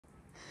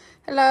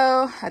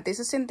Hello, this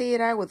is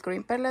Indira with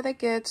Green Pear Leather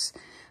Goods,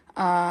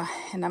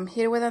 and I'm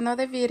here with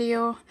another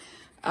video.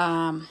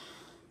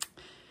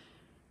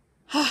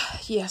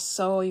 Yes,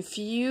 so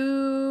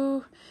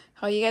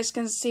how you guys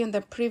can see in the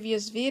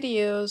previous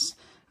videos,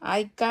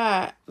 I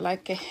got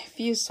like a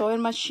few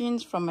sewing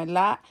machines from a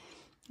lot.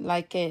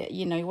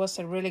 It was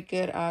a really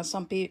good,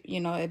 some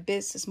people,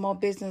 a small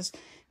business,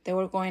 they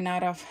were going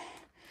out of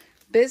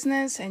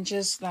business and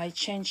just like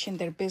changing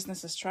their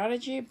business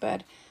strategy.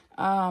 But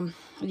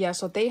yeah,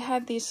 so they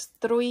had these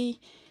three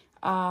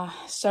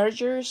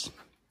sergers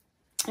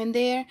in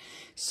there.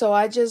 So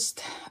I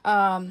just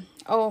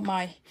oh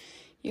my,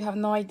 you have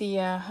no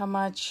idea how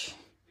much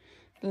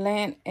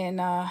land. And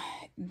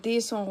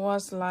this one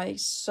was like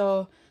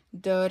so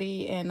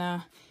dirty.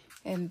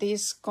 And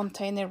this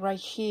container right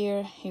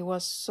here, it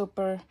was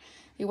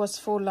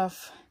full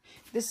of,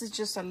 this is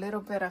just a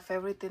little bit of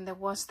everything that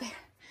was there.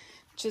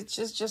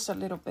 Just a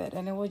little bit,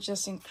 and it was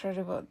just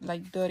incredible,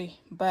 like dirty.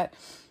 But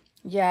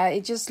yeah,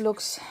 it just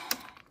looks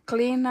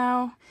clean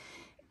now.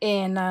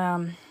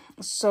 And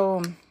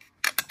so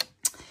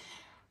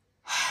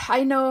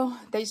I know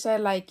they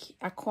said, like,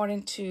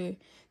 according to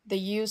the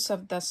use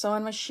of the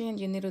sewing machine,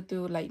 you need to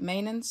do like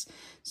maintenance.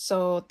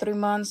 So 3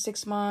 months,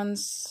 6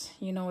 months,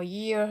 a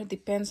year,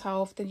 depends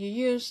how often you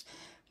use.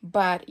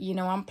 But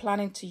I'm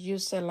planning to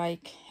use it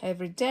like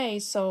every day.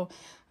 So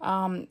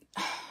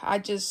I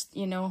just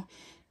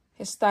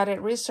started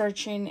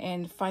researching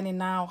and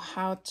finding out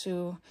how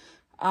to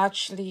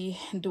actually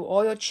do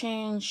oil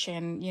change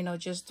and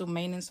just do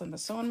maintenance on the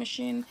sewing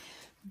machine.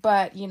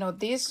 But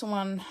this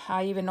one,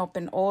 I even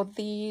opened all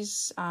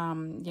these,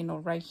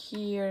 right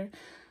here,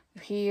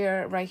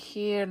 right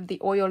here,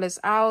 the oil is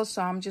out.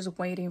 So I'm just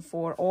waiting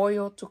for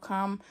oil to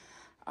come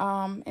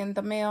in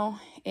the mail.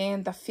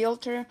 And the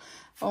filter,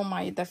 oh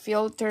my, the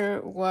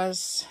filter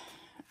was,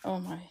 oh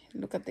my,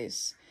 look at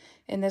this.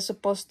 And it's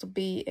supposed to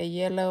be a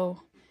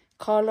yellow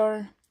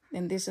color,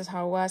 and this is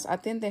how it was. I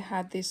think they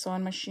had these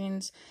sewing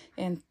machines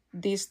and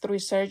these three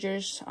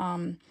sergers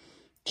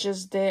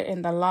just there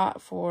in the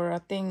lot for I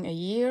think a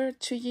year,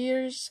 2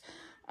 years.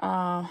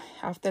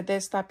 After they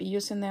stop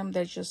using them,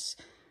 they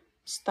just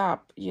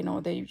stop,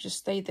 they just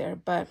stay there.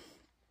 But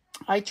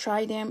I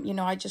tried them,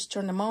 I just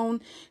turned them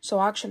on.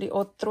 So actually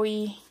all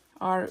three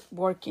are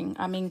working.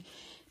 I mean,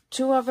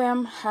 2 of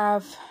them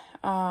have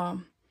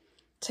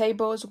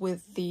tables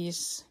with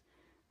these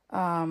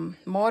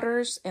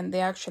motors, and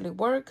they actually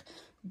work.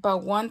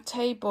 But one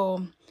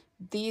table,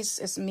 this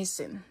is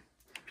missing,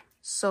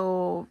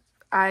 so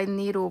I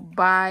need to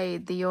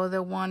buy the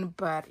other one.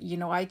 But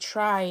I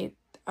tried,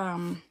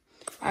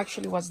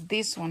 actually was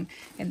this one,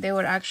 and they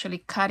were actually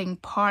cutting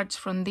parts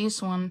from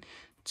this one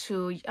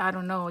to, I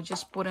don't know,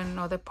 just put in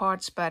other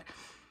parts. But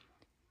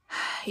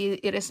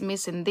it is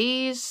missing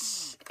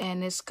this,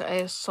 and it's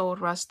so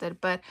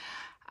rusted. But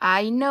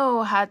I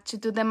know how to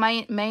do the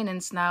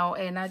maintenance now,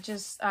 and I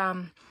just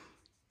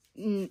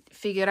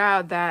figured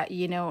out that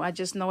I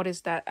just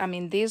noticed that, I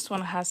mean, this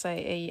one has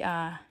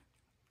a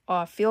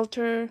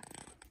filter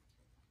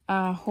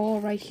hole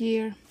right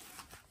here,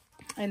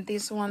 and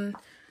this one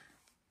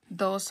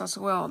does as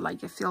well,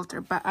 like a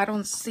filter. But I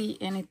don't see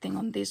anything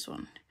on this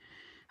one.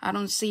 I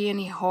don't see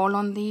any hole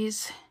on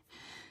these.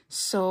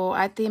 So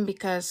I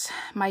think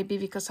might be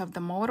because of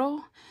the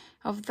model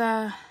of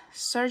the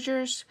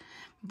sergers.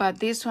 But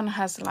this one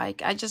has,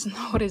 like, I just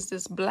noticed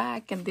this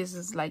black, and this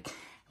is like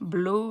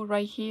blue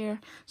right here.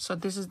 So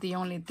this is the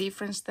only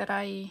difference that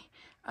I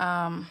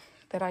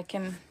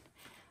can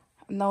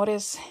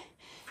notice.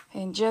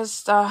 And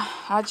just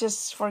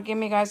forgive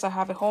me, guys, I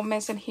have a whole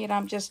mess in here.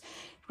 I'm just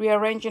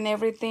rearranging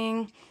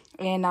everything,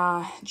 and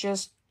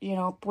just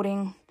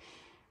putting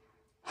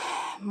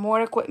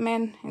more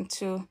equipment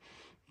into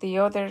the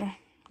other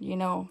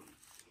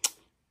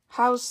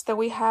house that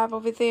we have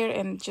over there,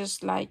 and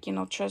just like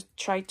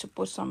try to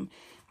put some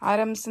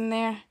items in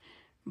there.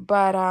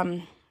 But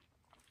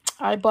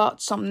I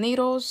bought some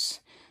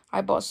needles.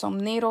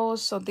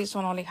 So this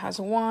one only has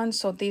one.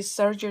 So these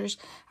sergers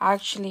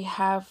actually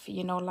have,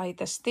 like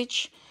the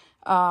stitch,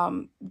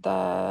 like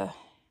the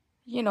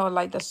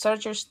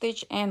serger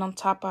stitch, and on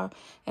top of,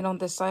 and on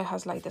the side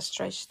has like the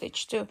stretch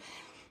stitch too.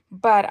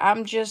 But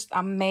I'm just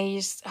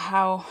amazed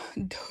how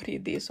dirty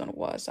this one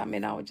was. I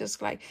mean, I was just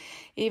like,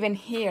 even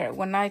here,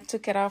 when I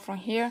took it out from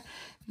here,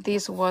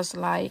 this was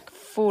like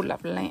full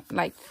of like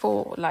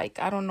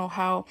I don't know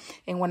how.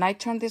 And when I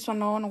turned this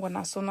one on,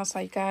 as soon as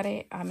I got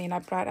it, I mean,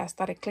 I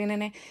started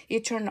cleaning it,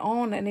 it turned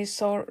on, and it's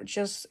so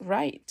just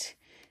right.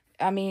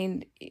 I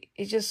mean,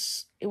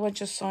 it was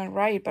just so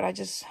right. But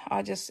it's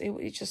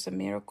just a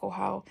miracle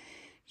how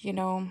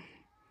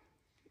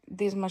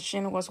this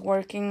machine was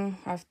working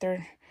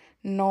after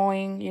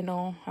knowing,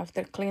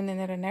 after cleaning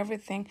it and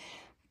everything.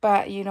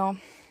 But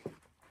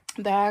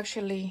they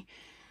actually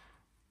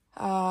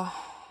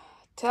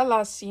tell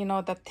us,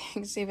 that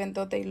things, even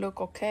though they look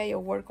okay or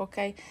work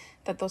okay,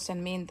 that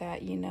doesn't mean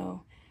that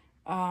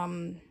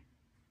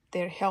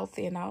they're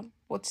healthy enough.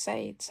 would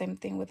say. Same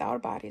thing with our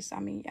bodies. I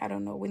mean, I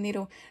don't know. We need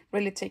to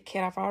really take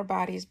care of our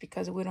bodies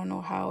because we don't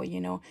know how,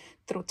 you know,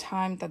 through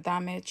time, the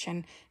damage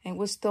and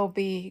we'll still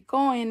be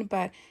going,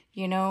 but,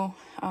 you know,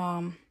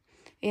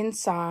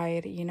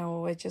 inside, you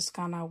know, it just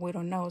kind of, we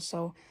don't know.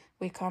 So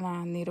we kind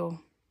of need to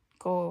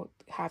go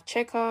have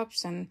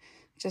checkups and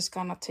just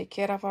kind of take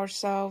care of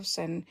ourselves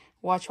and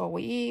watch what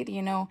we eat,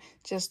 you know,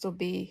 just to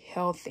be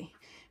healthy.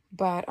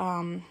 But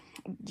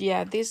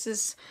yeah,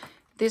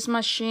 this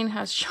machine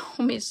has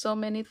shown me so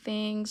many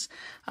things.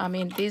 I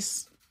mean,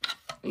 this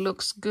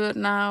looks good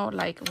now,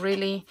 like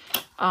really.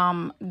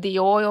 The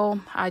oil,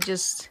 I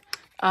just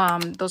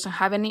doesn't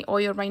have any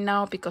oil right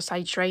now because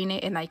I drain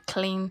it and I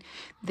clean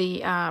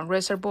the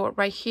reservoir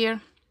right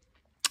here.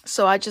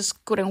 So I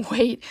just couldn't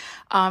wait,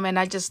 and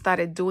I just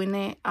started doing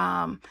it.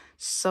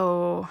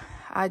 So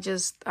I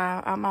just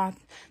I'm gonna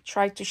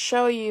try to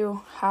show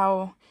you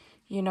how,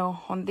 you know,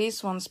 on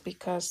these ones,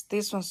 because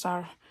these ones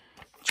are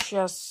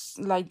just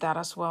like that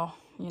as well,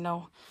 you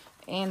know.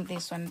 And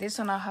this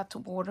one I had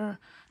to order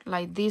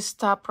like this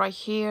top right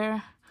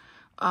here,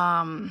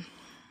 and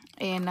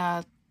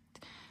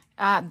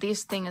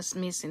this thing is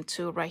missing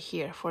too right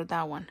here for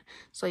that one.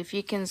 So if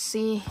you can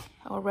see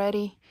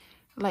already,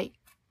 like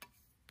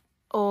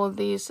all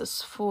this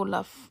is full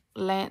of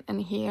lead in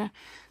here.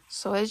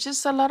 So it's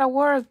just a lot of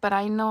work, but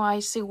I know I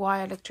see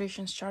why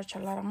electricians charge a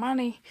lot of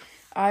money.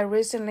 I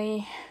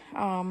recently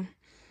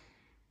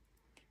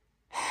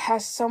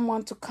had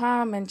someone to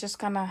come and just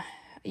kind of,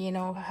 you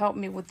know, help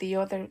me with the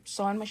other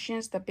sewing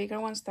machines, the bigger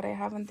ones that I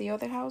have in the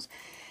other house.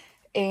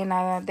 And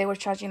they were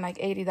charging like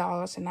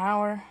 $80 an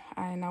hour,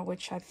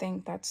 which I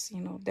think that's, you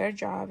know, their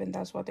job and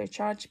that's what they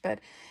charge.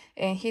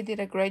 And he did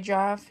a great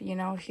job, you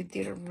know, he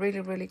did a really,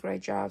 really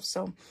great job.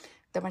 So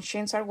the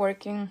machines are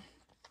working.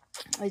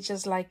 It's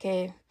just like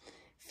a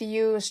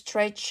few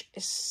straight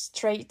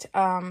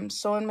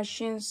sewing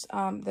machines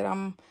that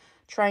I'm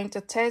trying to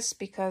test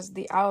because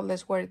the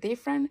outlets were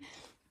different.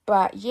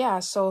 But yeah,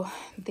 so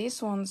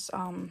these ones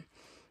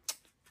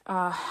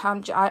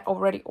I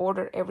already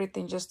ordered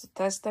everything just to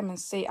test them and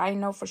see. I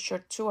know for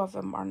sure 2 of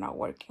them are not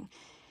working,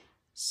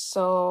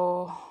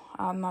 so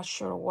I'm not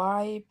sure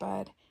why,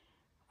 but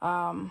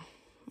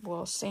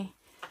we'll see.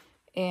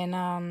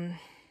 And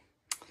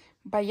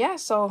but yeah,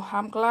 so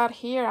I'm glad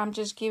here. I'm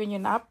just giving you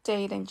an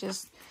update and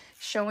just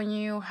showing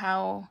you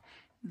how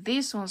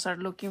these ones are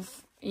looking,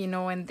 you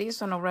know, and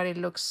this one already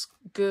looks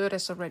good.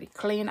 It's already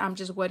clean. I'm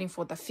just waiting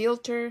for the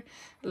filter,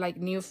 like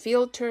new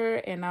filter,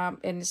 and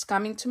it's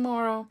coming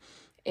tomorrow.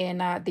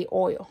 And the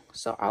oil.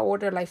 So I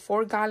ordered like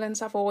 4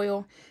 gallons of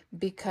oil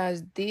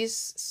because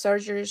these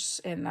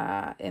sergers and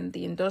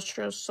the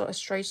industrial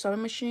straight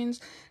sewing machines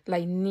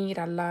like need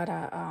a lot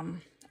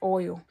of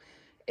oil.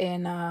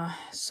 And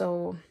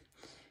so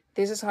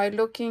this is how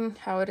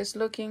it is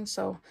looking.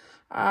 So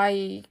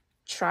I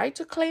tried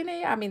to clean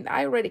it. I mean,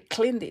 I already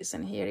cleaned this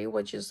in here. It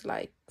was just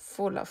like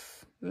full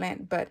of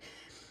lint, but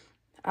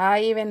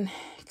I even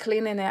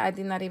cleaning it, I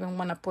did not even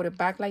want to put it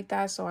back like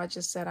that. So I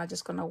just said I'm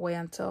just gonna wait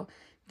until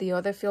the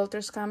other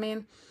filters come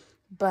in.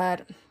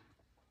 But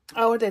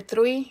I ordered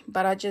 3,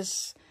 but I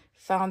just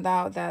found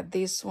out that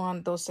this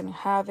one doesn't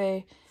have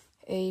a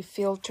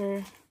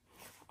filter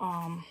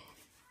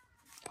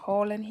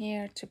hole in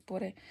here to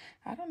put it.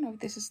 I don't know if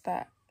this is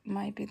that,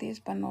 might be this,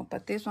 but no,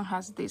 but this one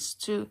has this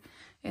too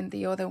and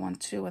the other one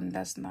too, and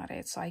that's not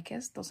it. So I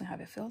guess it doesn't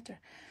have a filter,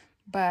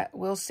 but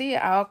we'll see.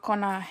 I'm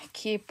gonna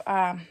keep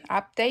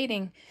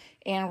updating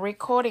and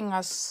recording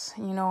as,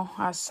 you know,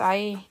 as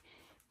I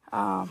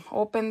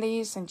open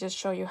these and just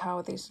show you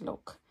how these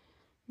look.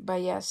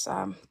 But yes,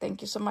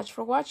 thank you so much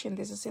for watching.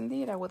 This is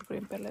Indira with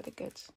Green Pear Leather Goods.